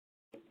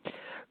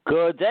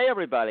Good day,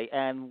 everybody,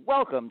 and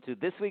welcome to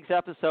this week's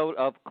episode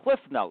of Cliff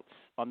Notes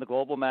on the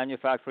Global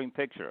Manufacturing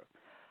Picture.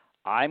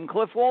 I'm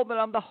Cliff Waldman.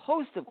 I'm the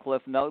host of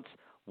Cliff Notes,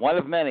 one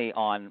of many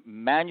on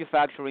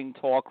Manufacturing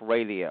Talk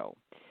Radio.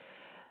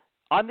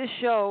 On this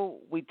show,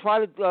 we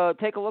try to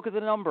take a look at the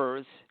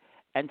numbers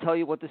and tell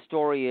you what the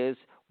story is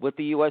with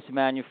the U.S.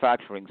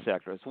 manufacturing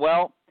sectors.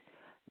 Well,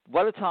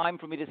 what a time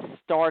for me to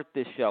start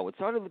this show. It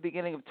started at the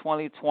beginning of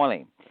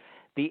 2020.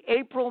 The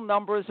April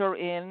numbers are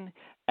in,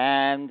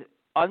 and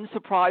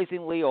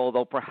unsurprisingly,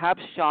 although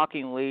perhaps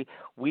shockingly,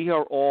 we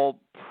are all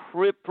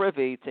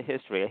privy to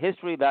history, a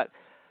history that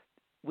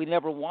we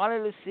never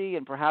wanted to see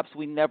and perhaps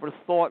we never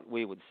thought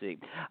we would see,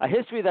 a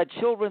history that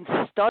children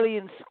study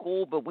in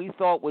school but we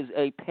thought was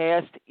a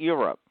past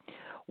era.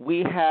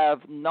 We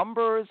have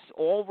numbers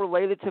all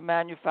related to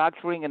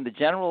manufacturing and the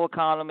general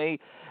economy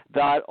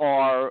that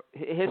are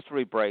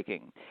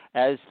history-breaking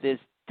as this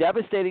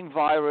devastating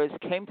virus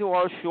came to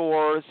our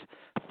shores,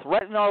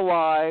 threatened our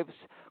lives,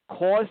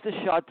 caused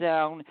a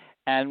shutdown,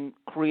 and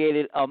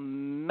created a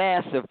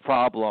massive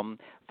problem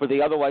for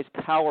the otherwise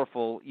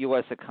powerful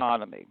U.S.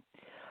 economy.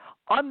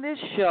 On this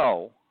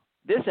show,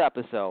 this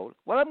episode,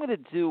 what I'm going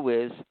to do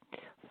is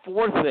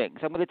four things.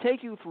 I'm going to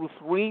take you through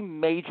three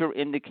major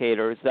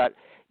indicators that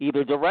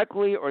either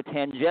directly or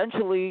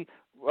tangentially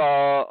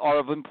are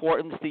of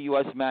importance to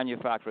U.S.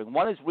 manufacturing.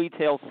 One is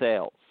retail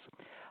sales.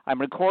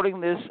 I'm recording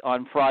this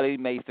on Friday,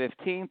 May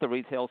 15th. The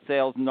retail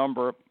sales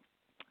number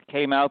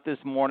came out this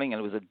morning,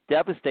 and it was a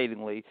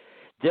devastatingly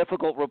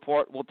difficult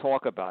report. We'll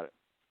talk about it.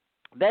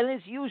 Then,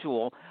 as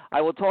usual,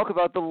 I will talk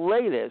about the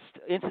latest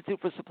Institute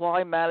for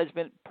Supply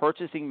Management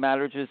Purchasing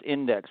Managers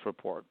Index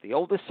report. The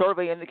oldest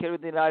survey indicator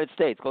in the United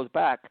States goes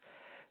back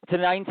to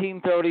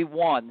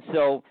 1931.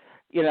 So,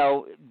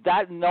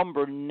 that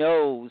number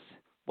knows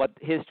what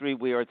history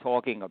we are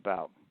talking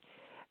about.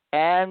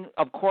 And,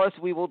 of course,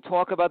 we will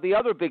talk about the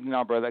other big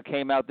number that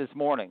came out this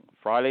morning,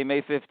 Friday,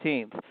 May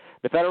 15th,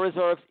 the Federal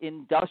Reserve's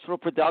industrial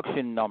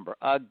production number.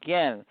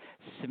 Again,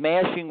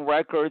 smashing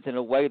records in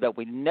a way that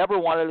we never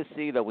wanted to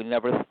see, that we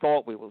never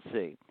thought we will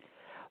see.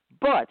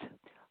 But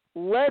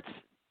let's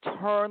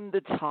turn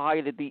the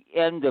tide at the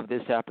end of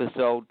this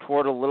episode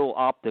toward a little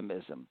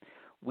optimism.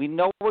 We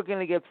know we're going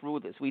to get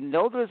through this. We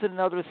know there's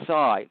another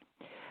side.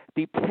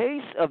 The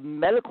pace of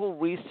medical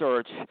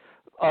research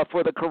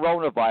for the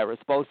coronavirus,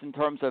 both in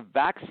terms of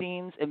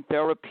vaccines and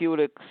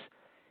therapeutics,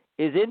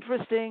 is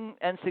interesting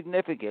and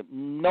significant.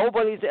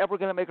 Nobody's ever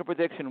going to make a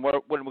prediction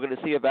when we're going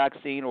to see a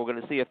vaccine or we're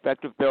going to see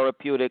effective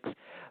therapeutics,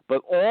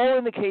 but all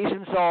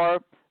indications are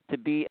to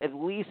be at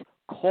least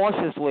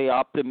cautiously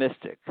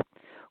optimistic.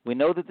 We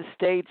know that the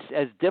states,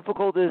 as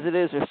difficult as it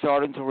is, are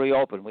starting to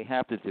reopen. We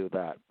have to do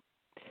that.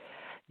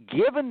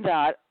 Given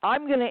that,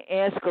 I'm going to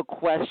ask a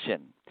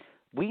question.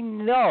 We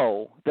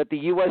know that the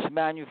U.S.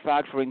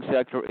 manufacturing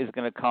sector is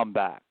going to come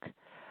back.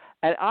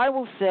 And I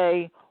will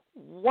say,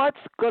 what's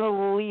going to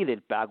lead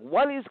it back?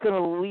 What is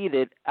going to lead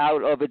it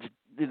out of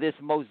this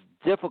most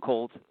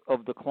difficult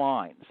of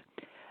declines?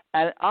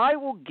 And I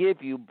will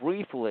give you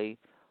briefly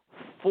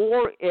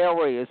four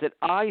areas that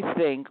I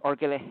think are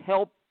going to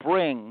help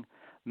bring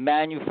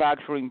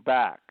manufacturing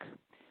back.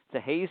 It's a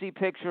hazy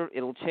picture.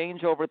 It'll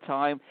change over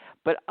time.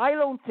 But I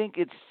don't think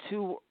it's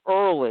too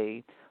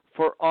early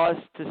for us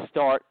to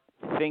start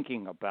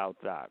thinking about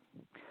that.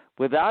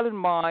 With that in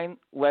mind,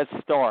 let's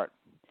start.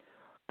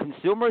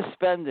 Consumer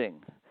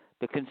spending.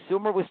 The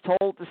consumer was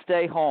told to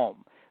stay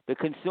home. The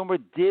consumer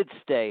did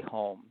stay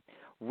home.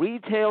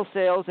 Retail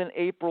sales in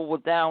April were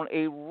down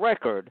a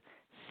record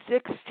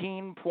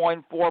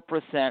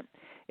 16.4%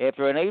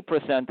 after an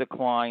 8%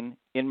 decline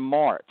in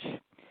March.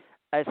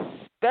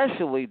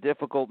 Especially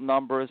difficult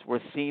numbers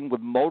were seen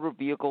with motor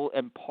vehicle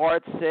and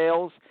parts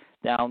sales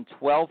down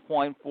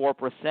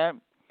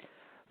 12.4%.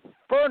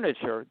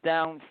 Furniture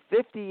down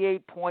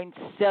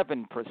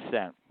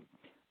 58.7%.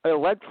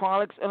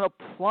 Electronics and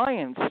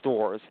appliance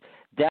stores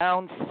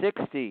down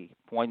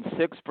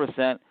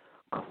 60.6%.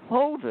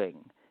 Clothing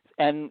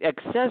and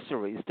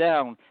accessories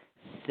down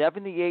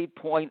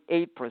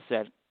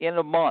 78.8% in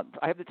a month.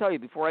 I have to tell you,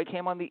 before I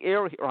came on the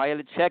air here, I had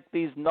to check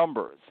these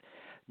numbers.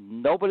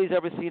 Nobody's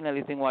ever seen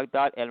anything like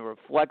that, and it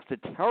reflects the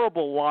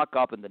terrible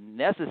lockup and the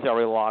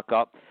necessary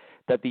lockup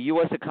that the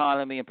U.S.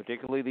 economy, and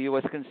particularly the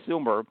U.S.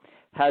 consumer,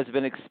 has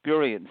been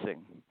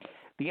experiencing.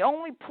 The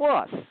only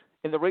plus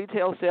in the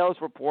retail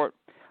sales report,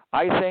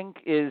 I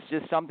think, is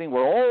just something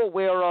we're all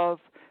aware of,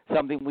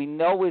 something we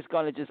know is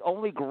going to just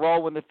only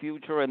grow in the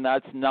future, and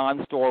that's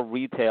non-store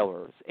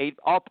retailers,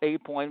 up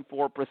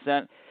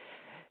 8.4%.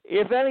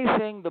 If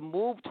anything, the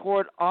move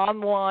toward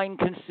online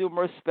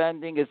consumer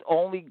spending is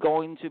only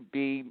going to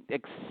be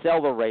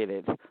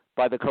accelerated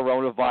by the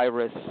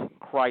coronavirus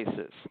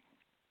crisis.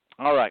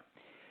 All right.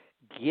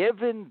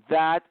 Given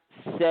that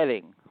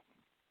setting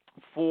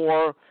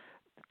for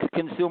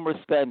consumer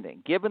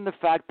spending, given the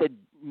fact that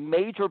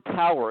major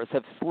powers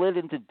have slid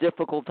into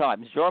difficult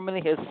times,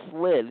 Germany has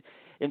slid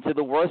into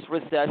the worst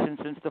recession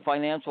since the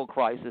financial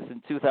crisis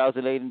in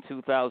 2008 and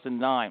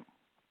 2009.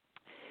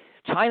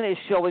 China is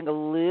showing a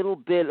little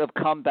bit of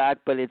comeback,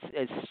 but it's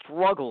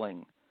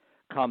struggling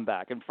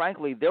comeback. And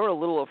frankly, they're a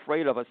little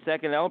afraid of a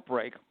second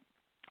outbreak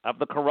of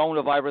the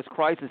coronavirus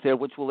crisis there,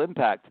 which will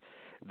impact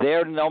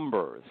their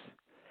numbers.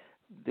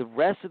 The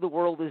rest of the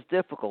world is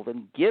difficult.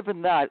 And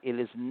given that, it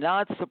is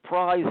not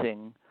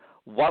surprising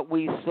what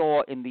we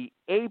saw in the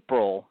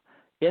April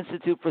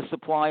Institute for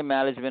Supply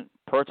Management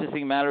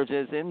Purchasing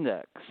Managers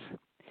Index.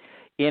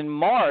 In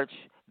March,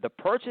 the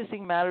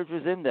Purchasing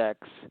Managers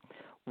Index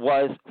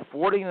was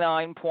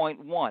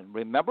 49.1.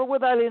 Remember,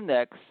 with that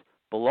index,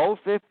 below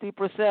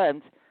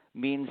 50%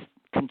 means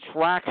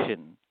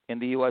contraction in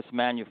the U.S.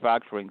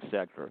 manufacturing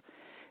sector.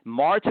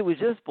 March, it was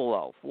just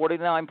below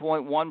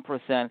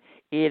 49.1%.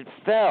 It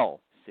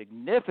fell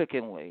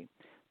significantly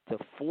to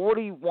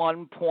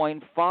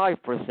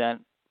 41.5%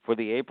 for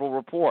the April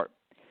report.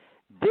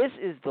 This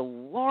is the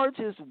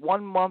largest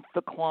one-month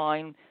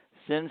decline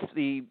since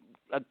the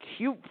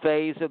acute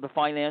phase of the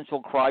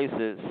financial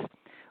crisis,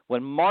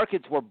 when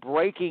markets were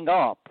breaking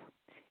up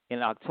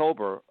in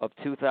October of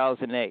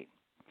 2008.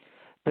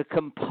 The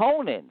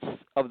components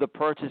of the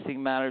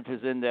Purchasing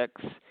Managers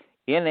Index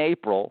in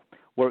April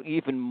were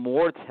even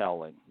more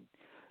telling.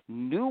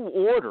 New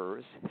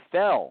orders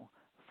fell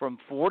from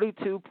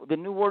 42, the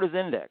new orders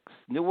index,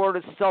 new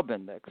orders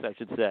sub-index, I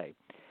should say,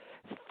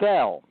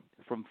 fell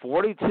from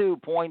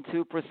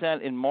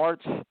 42.2% in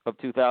March of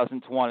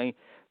 2020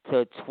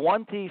 to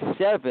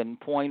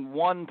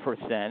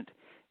 27.1%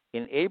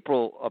 in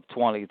April of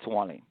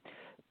 2020.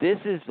 This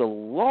is the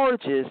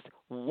largest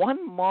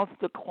one-month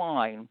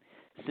decline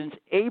since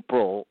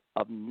April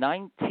of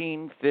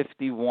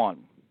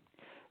 1951.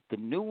 The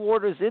new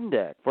orders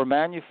index for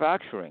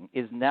manufacturing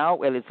is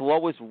now at its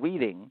lowest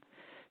reading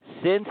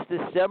since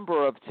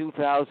December of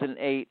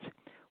 2008,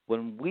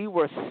 when we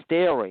were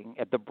staring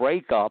at the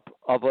breakup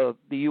of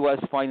the U.S.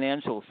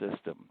 financial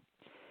system.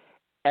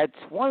 At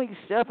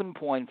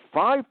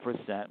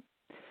 27.5%,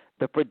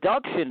 the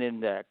production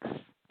index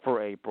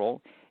for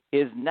April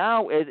is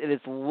now at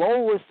its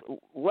lowest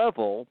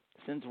level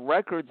since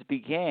records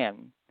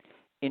began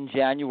in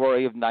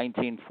January of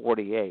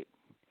 1948.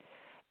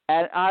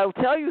 And I'll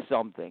tell you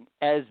something,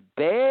 as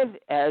bad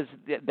as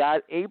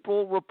that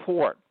April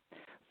report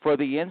for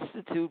the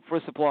Institute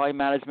for Supply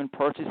Management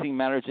Purchasing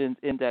Managers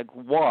Index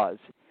was,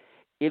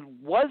 it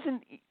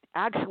wasn't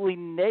actually,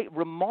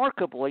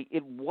 remarkably,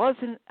 it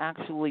wasn't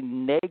actually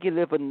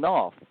negative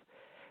enough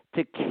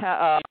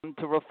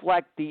to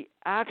reflect the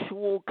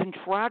actual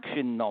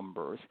contraction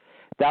numbers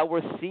that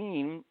were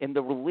seen in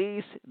the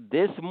release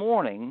this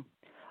morning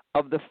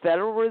of the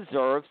Federal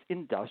Reserve's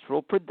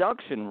Industrial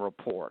Production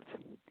Report.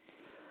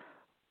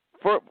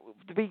 To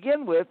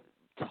begin with,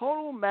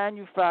 total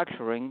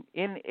manufacturing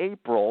in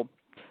April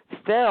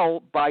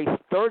fell by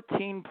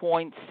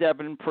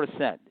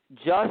 13.7%,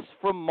 just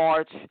from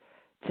March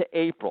to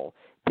April.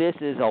 This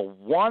is a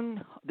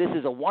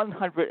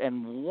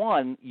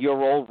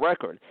 101-year-old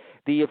record.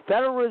 The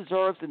Federal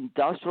Reserve's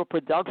Industrial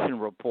Production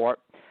Report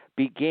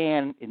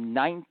began in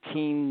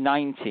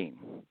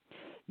 1919.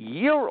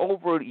 Year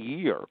over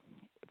year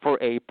for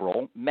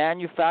April,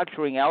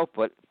 manufacturing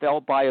output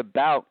fell by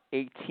about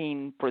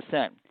 18%.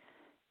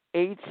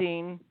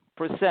 18%.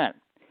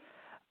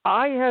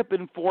 I have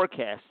been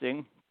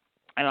forecasting,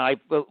 and I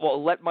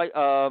will let my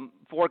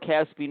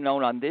forecast be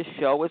known on this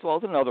show as well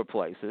as in other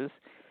places,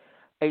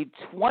 a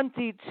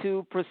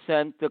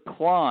 22%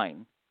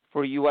 decline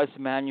for U.S.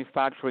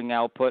 manufacturing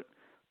output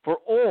for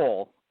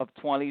all of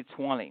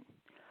 2020.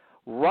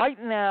 Right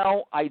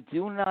now, I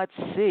do not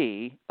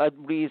see a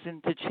reason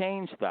to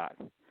change that.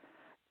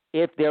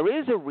 If there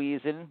is a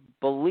reason,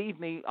 believe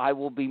me, I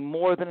will be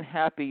more than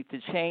happy to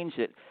change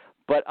it.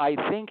 But I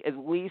think at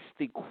least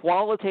the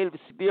qualitative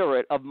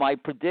spirit of my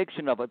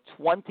prediction of a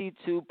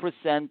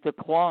 22%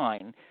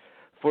 decline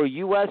for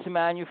U.S.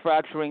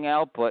 manufacturing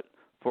output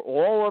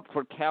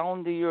for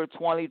calendar year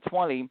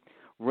 2020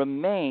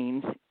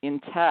 remains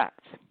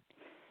intact.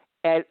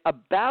 At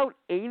about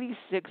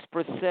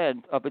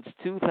 86% of its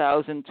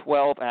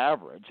 2012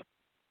 average,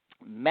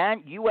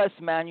 U.S.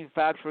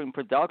 manufacturing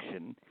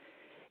production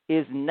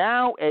is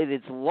now at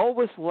its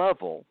lowest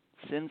level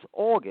since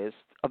August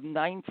of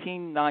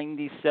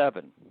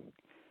 1997.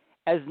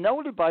 As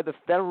noted by the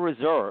Federal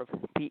Reserve,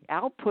 the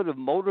output of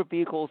motor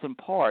vehicles and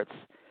parts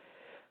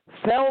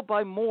fell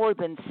by more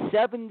than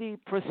 70%,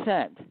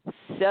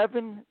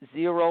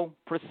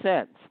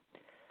 70%.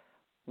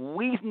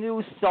 We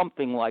knew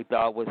something like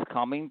that was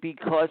coming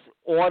because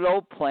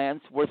auto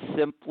plants were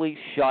simply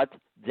shut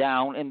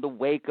down in the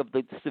wake of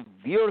the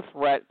severe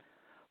threat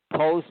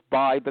posed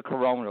by the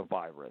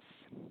coronavirus.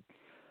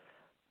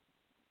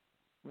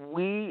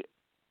 We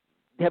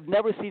have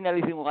never seen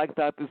anything like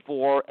that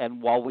before,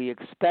 and while we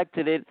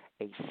expected it,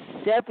 a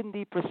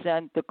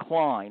 70%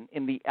 decline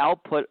in the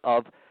output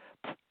of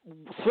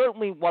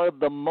certainly one of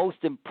the most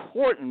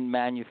important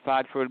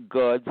manufactured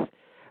goods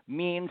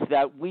means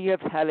that we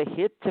have had a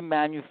hit to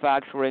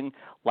manufacturing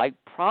like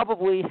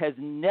probably has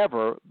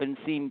never been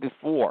seen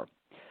before.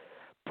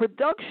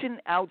 Production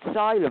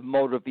outside of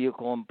motor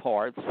vehicle and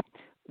parts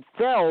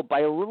fell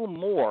by a little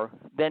more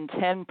than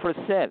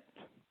 10%.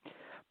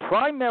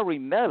 Primary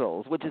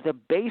metals, which is a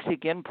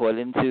basic input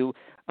into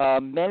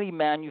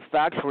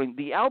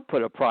the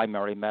output of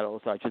primary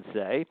metals, I should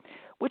say,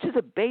 which is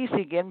a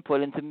basic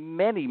input into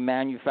many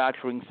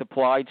manufacturing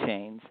supply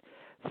chains,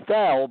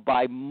 fell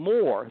by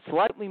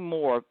slightly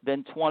more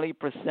than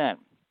 20%.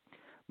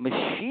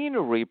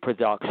 Machinery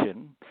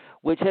production,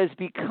 which has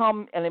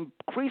become an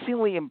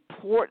increasingly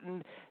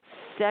important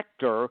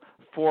sector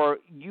for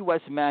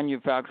U.S.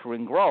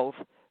 manufacturing growth,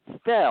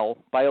 fell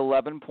by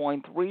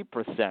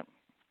 11.3%.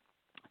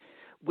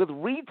 With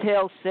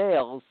retail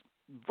sales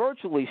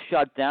virtually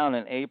shut down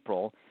in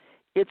April,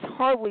 it's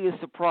hardly a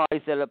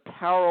surprise that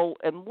apparel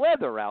and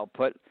leather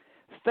output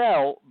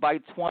fell by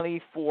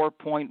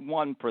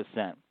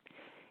 24.1%.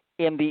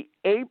 In the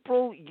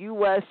April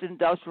U.S.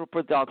 industrial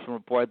production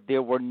report,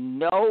 there were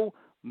no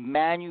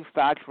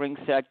manufacturing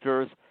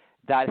sectors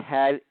that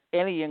had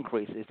any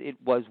increases. It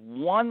was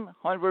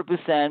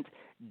 100%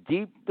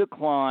 deep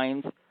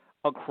declines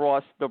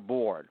across the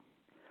board.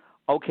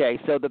 Okay,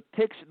 so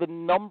the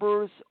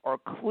numbers are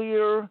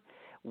clear.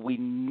 We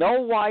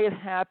know why it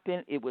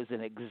happened. It was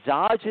an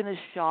exogenous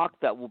shock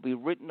that will be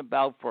written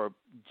about for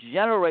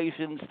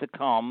generations to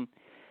come.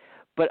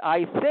 But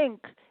I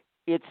think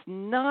it's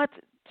not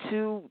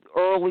too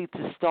early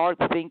to start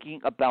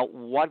thinking about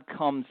what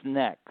comes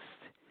next.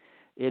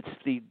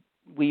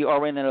 We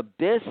are in an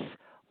abyss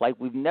like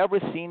we've never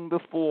seen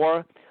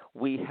before.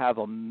 We have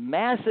a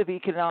massive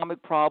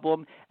economic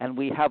problem, and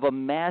we have a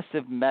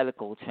massive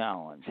medical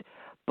challenge.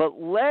 But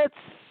let's,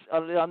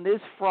 on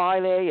this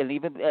Friday, and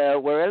even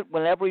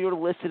whenever you're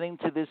listening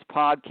to this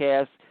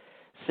podcast,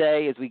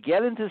 say, as we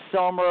get into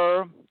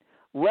summer,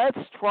 let's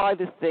try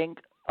to think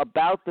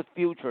about the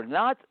future,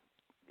 not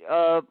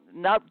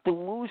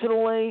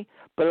delusionally,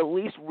 but at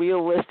least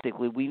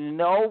realistically. We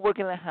know we're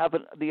going to have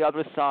the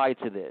other side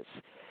to this.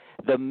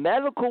 The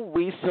medical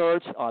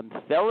research on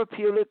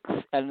therapeutics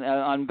and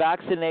on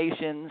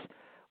vaccinations,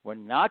 we're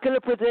not going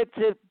to predict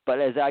it, but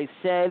as I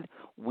said,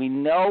 we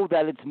know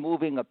that it's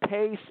moving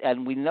apace,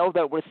 and we know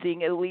that we're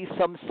seeing at least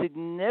some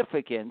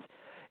significant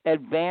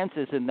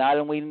advances in that,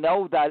 and we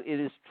know that it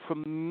is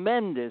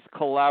tremendous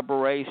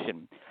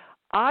collaboration.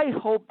 I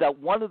hope that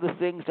one of the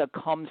things that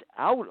comes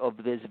out of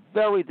this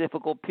very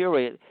difficult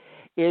period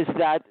is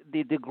that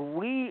the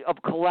degree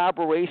of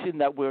collaboration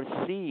that we're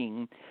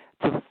seeing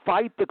to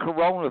fight the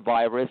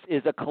coronavirus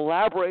is a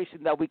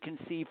collaboration that we can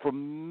see for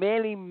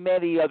many,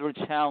 many other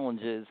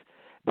challenges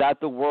that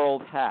the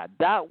world had.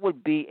 That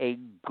would be a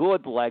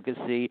good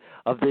legacy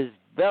of this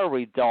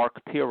very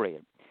dark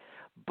period.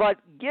 But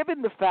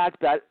given the fact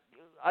that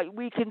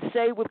we can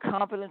say with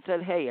confidence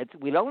that, hey,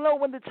 we don't know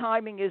when the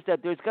timing is,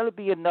 that there's going to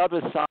be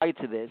another side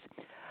to this,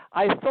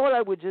 I thought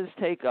I would just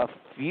take a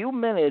few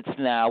minutes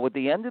now at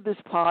the end of this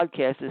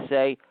podcast to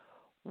say,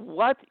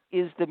 what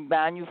is the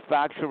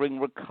manufacturing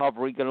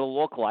recovery going to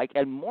look like?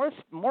 And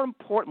more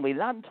importantly,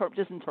 not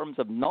just in terms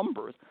of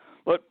numbers,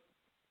 but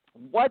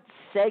what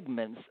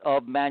segments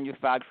of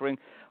manufacturing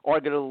are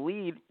going to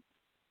lead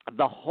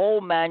the whole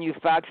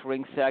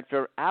manufacturing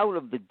sector out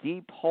of the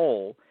deep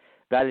hole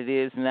that it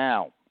is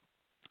now?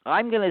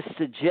 I'm going to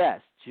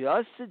suggest,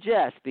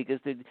 because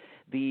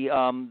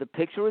the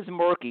picture is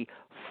murky,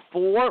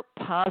 4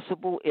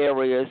 possible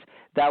areas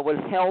that would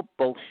help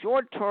both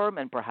short-term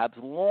and perhaps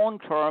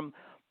long-term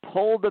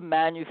pull the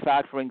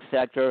manufacturing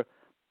sector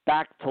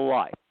back to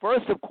life.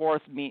 First, of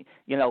course,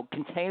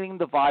 containing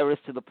the virus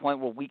to the point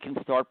where we can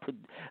start,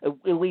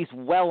 at least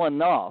well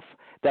enough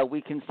that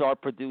we can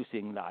start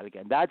producing that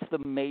again. That's the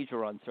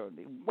major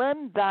uncertainty.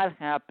 When that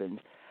happens,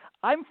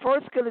 I'm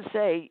first going to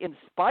say, in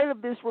spite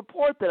of this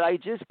report that I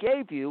just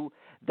gave you,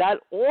 that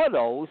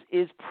autos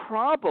is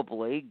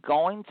probably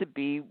going to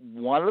be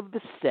one of the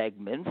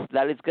segments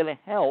that is going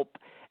to help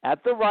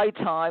at the right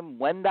time,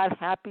 when that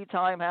happy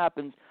time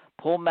happens,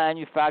 pull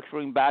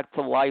manufacturing back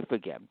to life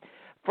again.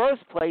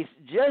 First place,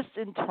 just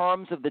in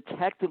terms of the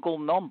technical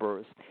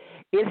numbers,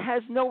 it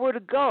has nowhere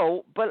to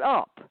go but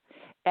up.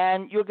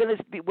 And you're going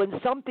to be, when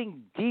something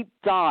deep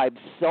dives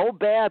so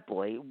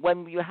badly,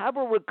 when you have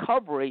a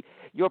recovery,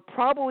 you're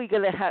probably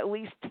going to, at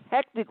least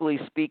technically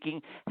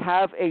speaking,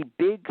 have a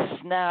big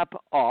snap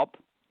up.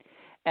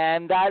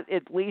 And that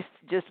at least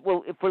just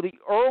will, for the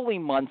early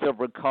months of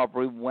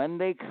recovery, when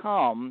they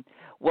come,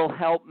 will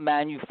help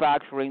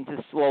manufacturing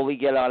to slowly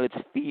get on its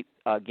feet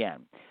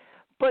again.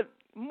 But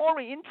more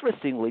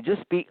interestingly,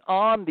 just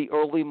beyond the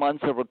early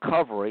months of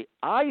recovery,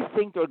 I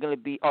think there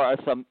are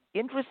some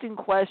interesting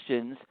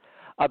questions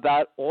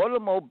about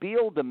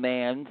automobile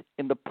demand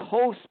in the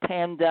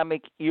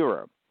post-pandemic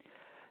era.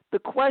 The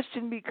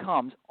question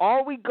becomes,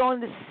 are we going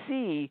to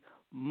see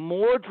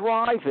more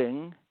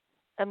driving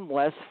and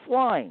less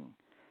flying?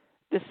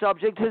 The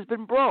subject has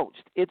been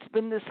broached. It's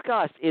been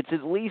discussed. It's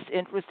at least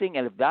interesting,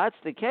 and if that's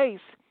the case,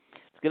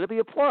 it's going to be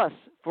a plus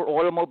for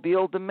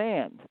automobile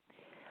demand.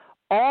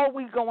 Are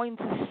we going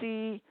to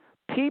see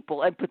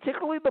people, and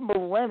particularly the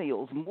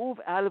millennials, move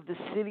out of the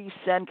city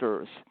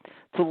centers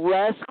to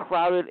less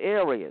crowded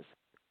areas?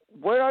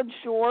 We're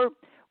unsure.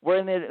 We're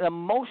in an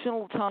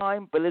emotional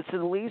time, but it's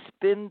at least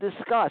been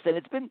discussed. And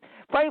it's been,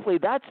 frankly,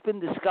 that's been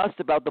discussed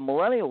about the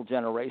millennial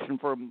generation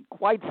for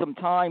quite some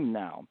time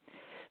now.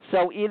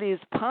 So it is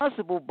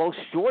possible, both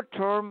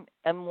short-term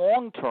and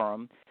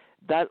long-term,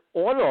 that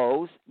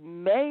autos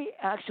may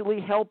actually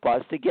help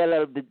us to get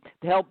out of to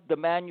help the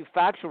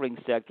manufacturing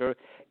sector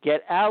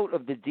get out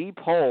of the deep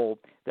hole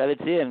that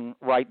it's in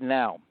right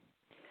now.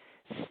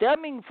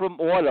 Stemming from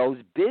autos,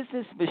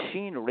 business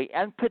machinery,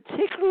 and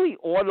particularly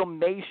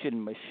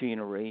automation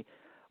machinery,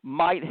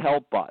 might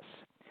help us.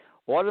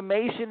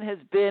 Automation has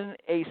been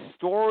a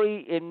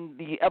story in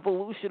the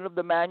evolution of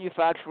the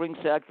manufacturing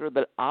sector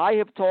that I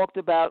have talked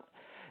about,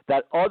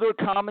 that other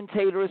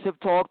commentators have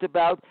talked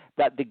about,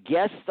 that the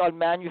guests on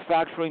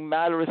Manufacturing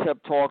Matters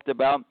have talked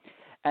about.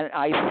 And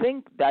I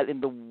think that in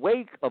the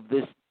wake of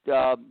this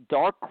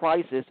dark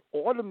crisis,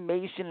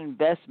 automation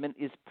investment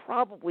is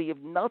probably, if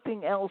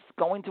nothing else,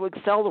 going to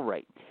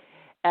accelerate.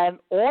 And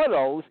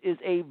autos is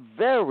a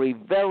very,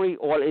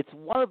 it's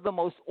one of the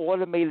most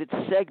automated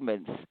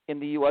segments in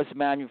the U.S.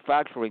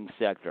 manufacturing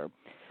sector.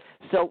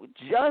 So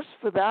just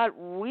for that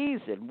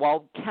reason,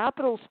 while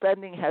capital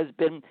spending has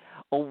been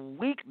a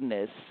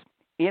weakness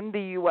in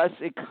the U.S.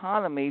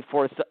 economy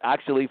for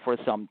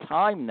some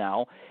time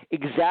now,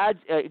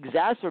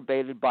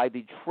 exacerbated by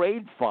the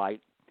trade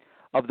fight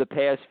of the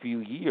past few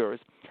years,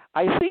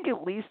 I think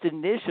at least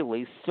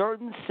initially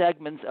certain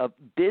segments of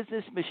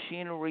business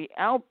machinery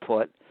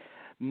output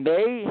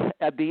may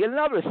be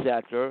another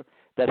sector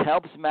that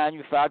helps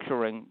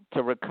manufacturing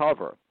to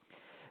recover.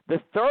 The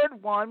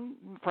third one,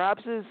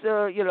 perhaps, is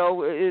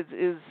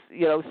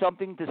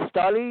something to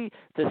study,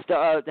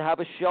 to have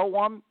a show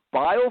on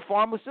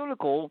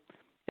biopharmaceutical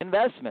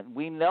investment.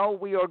 We know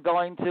we are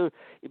going to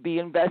be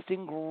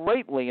investing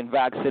greatly in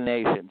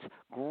vaccinations,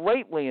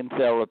 greatly in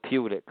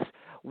therapeutics.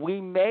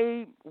 We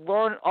may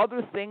learn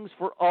other things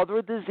for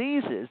other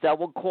diseases that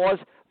will cause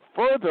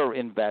further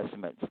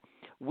investments.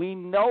 We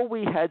know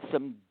we had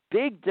some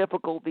big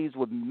difficulties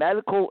with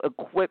medical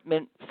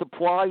equipment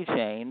supply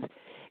chains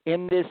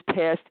in this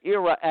past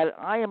era, and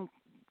I am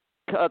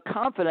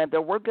confident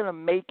that we're going to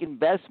make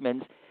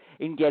investments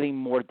in getting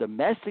more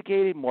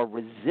domesticated, more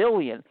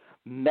resilient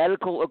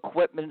medical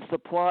equipment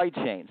supply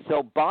chains.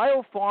 So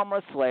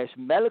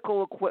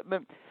biopharma/medical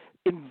equipment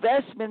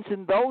investments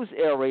in those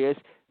areas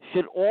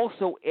should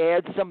also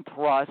add some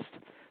thrust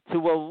to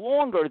a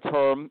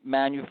longer-term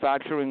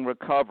manufacturing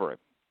recovery.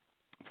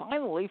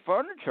 Finally,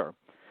 furniture.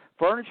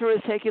 Furniture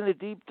has taken a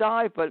deep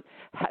dive, but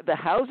the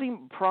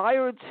housing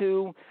prior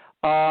to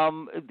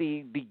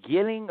the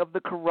beginning of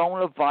the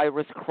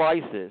coronavirus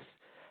crisis,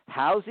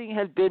 housing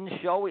had been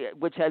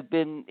which had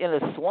been in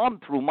a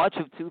slump through much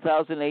of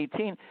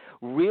 2018,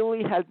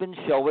 really had been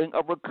showing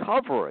a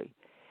recovery.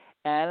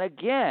 And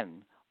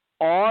again,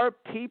 are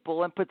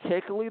people, and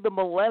particularly the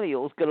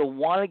millennials, going to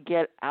want to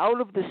get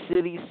out of the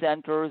city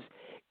centers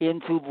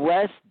into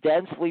less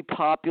densely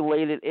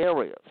populated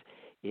areas?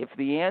 If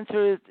the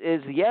answer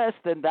is yes,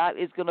 then that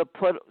is going to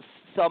put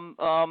some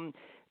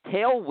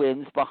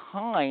tailwinds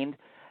behind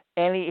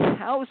any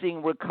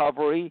housing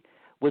recovery,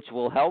 which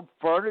will help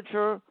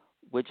furniture,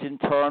 which in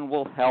turn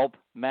will help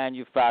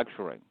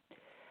manufacturing.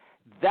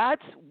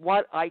 That's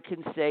what I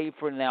can say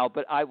for now,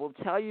 but I will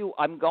tell you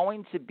I'm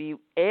going to be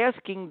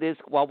asking this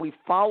while we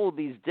follow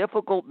these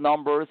difficult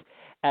numbers,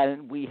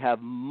 and we have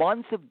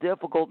months of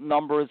difficult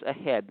numbers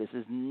ahead. This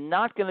is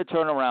not going to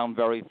turn around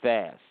very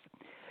fast.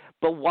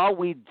 But while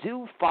we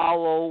do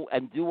follow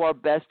and do our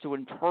best to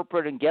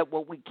interpret and get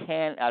what we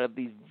can out of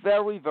these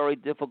very, very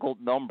difficult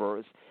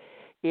numbers,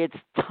 it's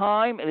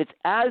time, and it's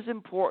as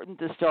important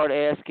to start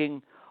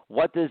asking,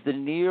 what does the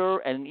near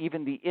and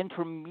even the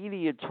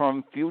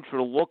intermediate-term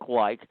future look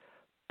like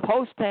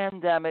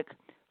post-pandemic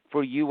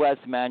for U.S.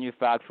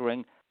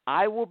 manufacturing?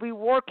 I will be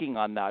working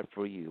on that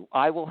for you.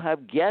 I will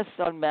have guests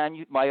on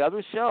my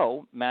other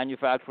show,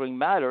 Manufacturing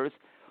Matters,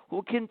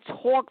 who can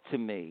talk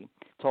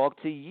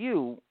to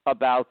you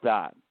about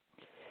that.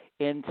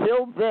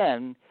 Until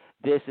then,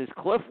 this is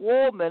Cliff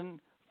Waldman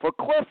for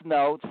Cliff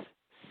Notes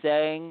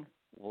saying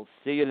we'll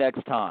see you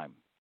next time.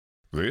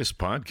 This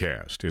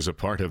podcast is a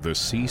part of the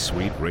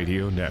C-Suite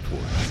Radio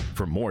Network.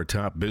 For more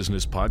top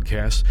business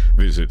podcasts,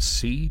 visit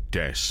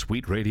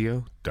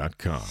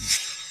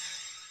c-suiteradio.com.